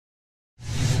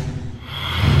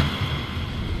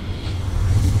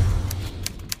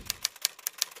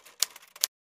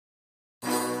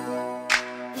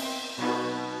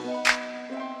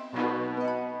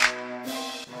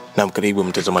Na karibu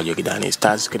mtazamaji wa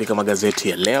KidaniStars katika magazeti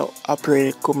ya leo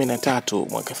April 13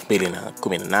 mwaka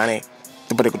 2018.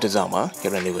 Tupate kutazama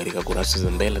yale katika kurasa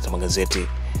za mbele za magazeti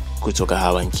kutoka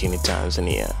hapa nchini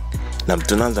Tanzania. Na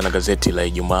tunaanza na gazeti la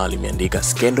Ijumaa limeandika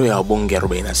Skendo ya Wabunge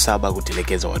 47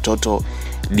 kutelekeza watoto,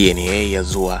 DNA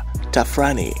YAZUA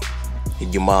tafrani.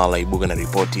 Ijumaa laibuka na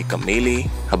ripoti kamili,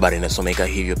 habari inasomeka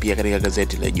hivyo pia katika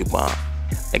gazeti la Ijumaa.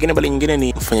 Lakini habari nyingine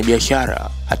ni mfanyabiashara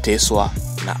ateswa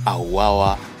na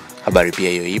auawa. Habari pia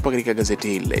hiyo ipo katika gazeti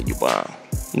hili la Ijumaa.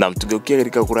 Na tugeukia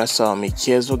katika kurasa wa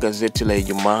michezo, gazeti la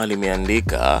Ijumaa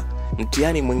limeandika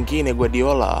mtihani mwingine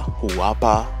Guardiola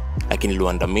huwapa, lakini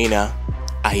Luandamina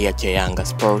aiacha Yanga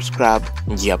Sports Club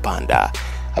njia panda.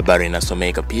 Habari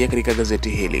inasomeka pia katika gazeti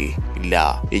hili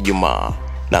la Ijumaa.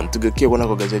 Na tugeukia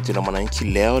kwa gazeti la Mwananchi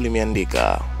leo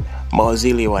limeandika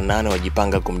mawaziri 8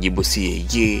 wajipanga kumjibu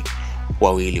CAG,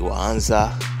 wawili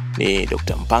waanza ni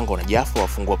Dr. Mpango na Jafo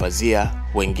wafungua pazia,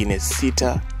 wengine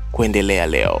 6 kuendelea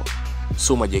leo.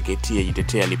 Suma JKT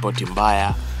yajitetea ripoti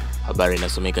mbaya. Habari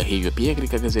inasomeka hivyo pia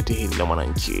katika gazeti hili la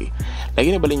Mwananchi.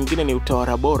 Lakini habari nyingine ni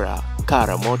utawala bora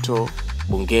kara moto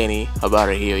bungeni.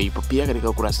 Habari hiyo ipo pia katika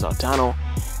ukurasa wa 5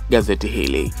 gazeti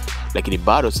hili. Lakini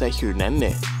bado saa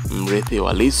 24 mrithi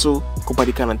wa Lissu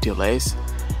kupatikana TLS.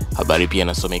 Habari pia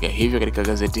inasomeka hivyo katika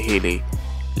gazeti hili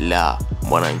la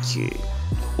Mwananchi.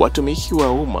 Watumishi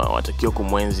wa umma watakiwa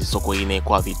kumwenzi Sokoine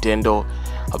kwa vitendo.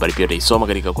 Habari pia utaisoma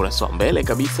katika kurasa wa mbele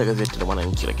kabisa gazeti la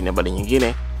Mwananchi. Lakini habari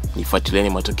nyingine ni fuatilieni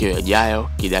matokeo yajayo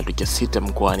kidato cha 6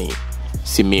 mkoani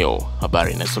Simiyu.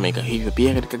 Habari inasomeka hivyo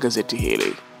pia katika gazeti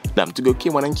hili. Na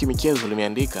mtugeukie Mwananchi michezo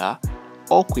limeandika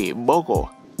Okwi Boko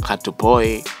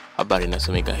Katupoi. Habari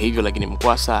inasomeka hivyo. Lakini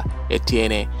Mkwasa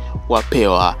Etienne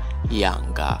wapewa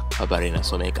Yanga. Habari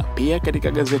inasomeka pia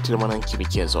katika gazeti la Mwananchi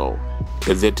michezo.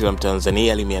 Gazeti la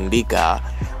Tanzania limeandika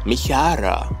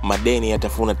mishahara madeni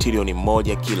yatafuna trilioni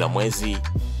 1 kila mwezi,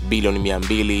 bilioni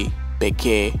 200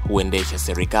 pekee huendesha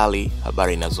serikali.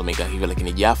 Habari inasomeka hivyo.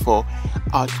 Lakini Jafo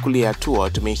awachukulia hatua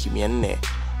watumishi 400.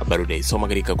 Habari utaisoma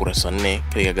katika kurasa 4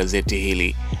 katika gazeti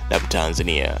hili la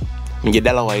Tanzania.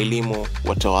 Mjadala wa elimu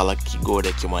watawala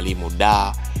kigoda cha mwalimu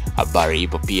da. Habari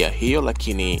ipo pia hiyo.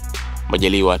 Lakini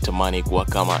Majaliwa atamani kuwa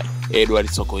kama Edward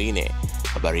Sokoine.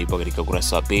 Habari ipo katika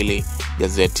kurasa wa 2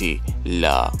 gazeti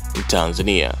la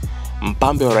Tanzania.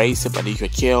 Mpambe wa rais apandishwa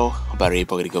cheo. Habari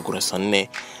ipo katika kurasa 4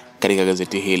 katika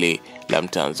gazeti hili la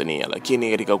Tanzania.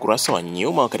 Lakini katika kurasa wa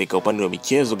nyuma katika upande wa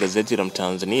michezo, gazeti la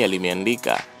Tanzania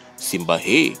limeandika Simba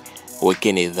hii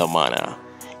wekeni dhamana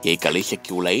yaikalisha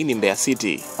kiulaini Mbeya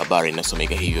City. Habari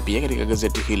inasomeka hivyo pia katika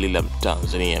gazeti hili la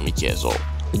Tanzania michezo.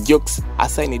 Jokes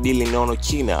asaini dili nono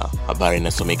China. Habari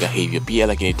inasomeka hivyo pia.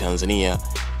 Lakini Tanzania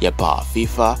ya pa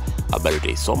FIFA. Habari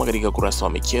utaisoma katika kurasa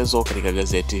wa michezo katika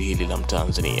gazeti hili la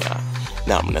Tanzania.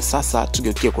 Na sasa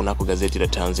tugeukie kunako gazeti la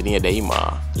Tanzania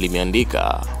Daima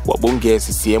limeandika wabunge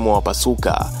CCM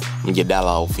wapasuka,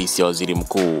 mjadala wa ofisi ya waziri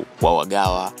mkuu wa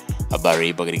wagawa. Habari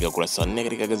ipo katika kurasa 4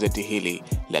 katika gazeti hili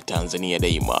la Tanzania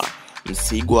Daima.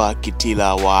 Msigwa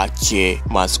Kitila waache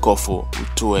maaskofu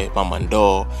mtue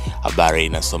mamandoo. Habari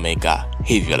inasomeka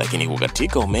hivyo. Lakini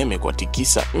kukatika umeme kwa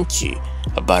tikisa nchi.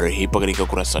 Habari ipo katika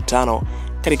kurasa 5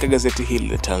 katika gazeti hili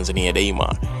la Tanzania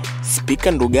Daima.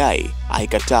 Spika Ndugai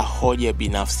aikataa hoja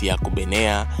binafsi ya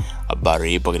kubenea.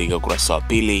 Habari ipo katika kurasa wa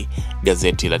 2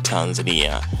 gazeti la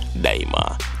Tanzania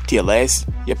Daima. TLS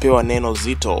yapewa neno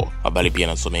zito. Habari pia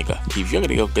inasomeka hivyo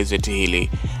katika gazeti hili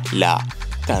la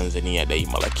Tanzania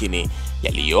Daima. Lakini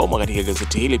yaliyomo katika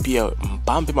gazeti hili pia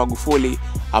Mpambe Magufuli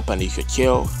hapa ndisho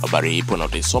cheo. Habari ipo na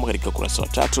utaisoma katika kurasa wa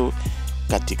 3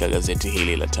 katika gazeti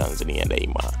hili la Tanzania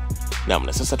Daima.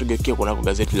 Na sasa tugeukie kunako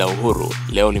gazeti la Uhuru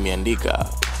leo limeandika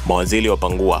mawaziri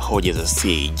wapangua hoja za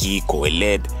CAG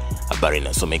Coeled. Habari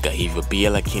inasomeka hivyo pia.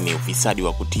 Lakini ufisadi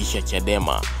wa kutisha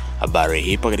Chadema. Habari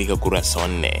ipo katika kurasa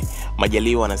 4.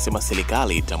 Majaliwa anasema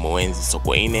serikali itamuenzi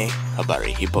Sokoine.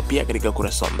 Habari ipo pia katika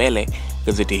kurasa wa mbele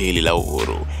gazeti hili la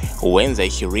Uhuru. Uwenza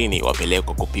 20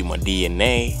 wapelekwa kupimwa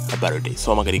DNA. Habari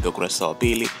utaisoma katika kurasa wa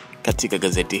 2 katika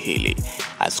gazeti hili.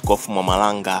 Askofu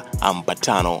Mwamalanga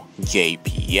ampatano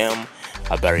JPM.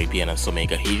 Habari pia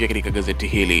inasomeka hivyo katika gazeti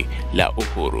hili la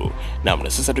Uhuru. Na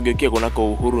sasa tugeukie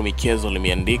kunako Uhuru michezo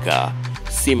limeandika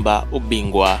Simba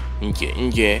ubingwa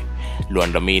nje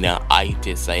Luandamina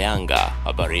aitesa Yanga.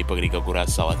 Habari ipo katika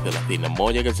kurasa wa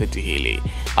 31 gazeti hili.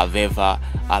 Aveva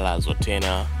alazwa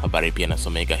tena. Habari pia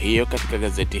inasomeka hiyo katika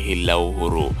gazeti hili la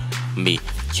Uhuru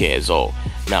michezo.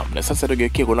 Na sasa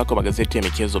tugeukie kunako magazeti ya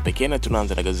michezo pekee, na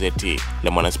tunaanza na gazeti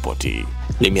la Mwanaspoti.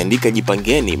 Limeandika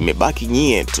jipangeni, mmebaki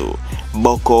nyie tu.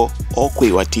 Boko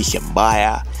Okwi watisha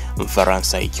mbaya,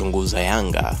 Mfaransa ichunguza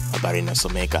Yanga. Habari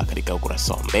inasomeka katika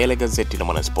ukurasa wa mbele gazeti la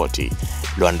Mwanaspoti.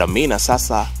 Luandamina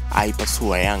sasa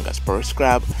aipasua Yanga Sports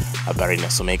Club. Habari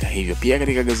inasomeka hivyo pia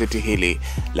katika gazeti hili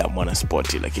la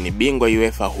Mwanaspoti. Lakini bingwa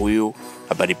UEFA huyu,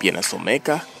 habari pia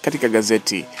inasomeka katika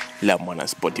gazeti la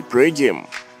Mwanaspoti. Prejim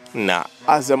na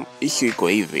Azam issue iko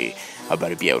hivi,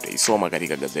 habari pia utaisoma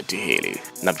katika gazeti hili.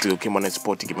 Na tukiwa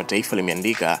Mwanaspoti kimataifa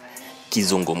limeandika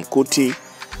kizungumkuti.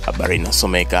 Habari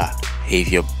inasomeka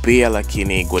hivyo pia.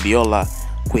 Lakini Guardiola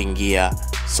kuingia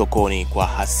sokoni kwa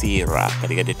hasira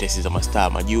katika tetesi za mastaa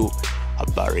majuu.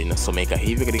 Habari inasomeka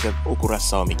hivi katika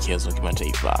ukurasa wa michezo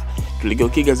kimataifa.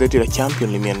 Tuligeukia gazeti la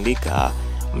Champion limeandika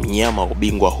mnyama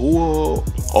ubingwa huo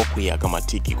Okwi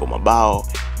akamatiki kwa mabao.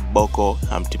 Boko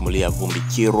amtimulia vumbi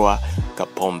Kirwa.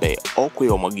 Kapombe Okwi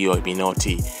wamwagiwa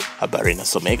minoti. Habari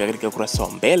inasomeka katika ukurasa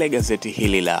wa mbele gazeti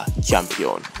hili la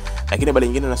Champion. Lakini habari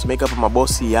nyingine inasomeka hapa,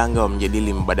 mabosi Yanga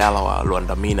wamjadili mbadala wa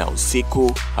Luandamina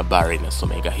usiku. Habari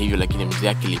inasomeka hivyo. Lakini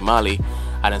mzee Kilimali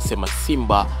anasema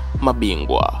Simba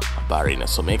mabingwa. Habari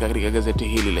inasomeka katika gazeti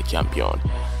hili la Champion.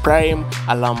 Prime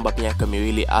alamba miaka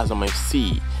 2 Azam FC.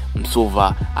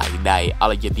 Msuva aidai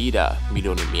Al-Jadida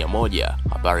milioni 100.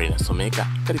 Habari inasomeka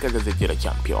katika gazeti la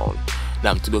Champion.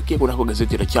 Na mtugeukie kunako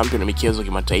gazeti la Champion na michezo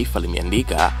kimataifa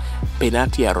limeandika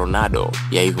penalti ya Ronaldo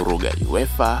yaivuruga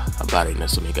UEFA. Habari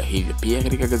inasomeka hivyo pia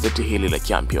katika gazeti hili la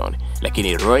Champion.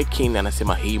 Lakini Roy Keane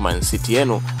anasema hii Man City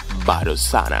yenu bado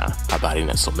sana. Habari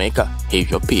inasomeka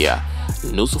hivyo pia.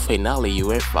 Nusu finali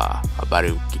UEFA.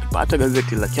 Habari ukipata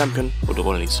gazeti la Champion utakuwa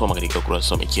unalisoma katika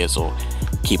ukurasa wa michezo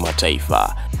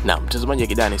kimataifa. Na mtazamaji wa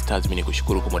KidaniStars, mimi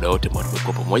nikushukuru kwa muda wote ambao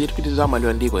tumekuwa pamoja tukitazama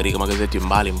yaliyoandikwa katika magazeti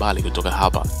mbalimbali kutoka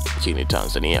hapa nchini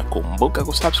Tanzania. Kumbuka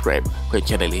kusubscribe kwa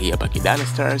channel hii hapa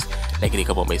KidaniStars, lakini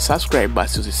kama umesubscribe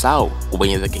basi usisahau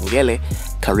kubonyeza kengele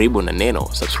karibu na neno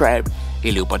subscribe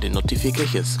ili upate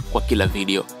notifications kwa kila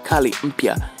video kali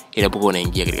mpya inapokuwa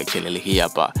inaingia katika channel hii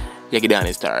hapa ya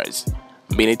KidaniStars.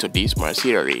 Mimi ni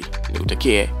Dismarsiri,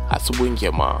 nikutakie asubuhi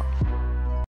njema.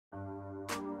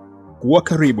 Kuwa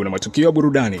karibu na matukio ya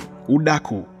burudani,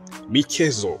 udaku,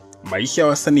 michezo, maisha ya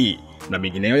wasanii na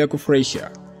mengineyo ya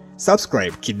kufurahisha.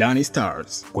 Subscribe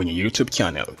KidaniStars kwenye YouTube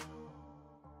channel.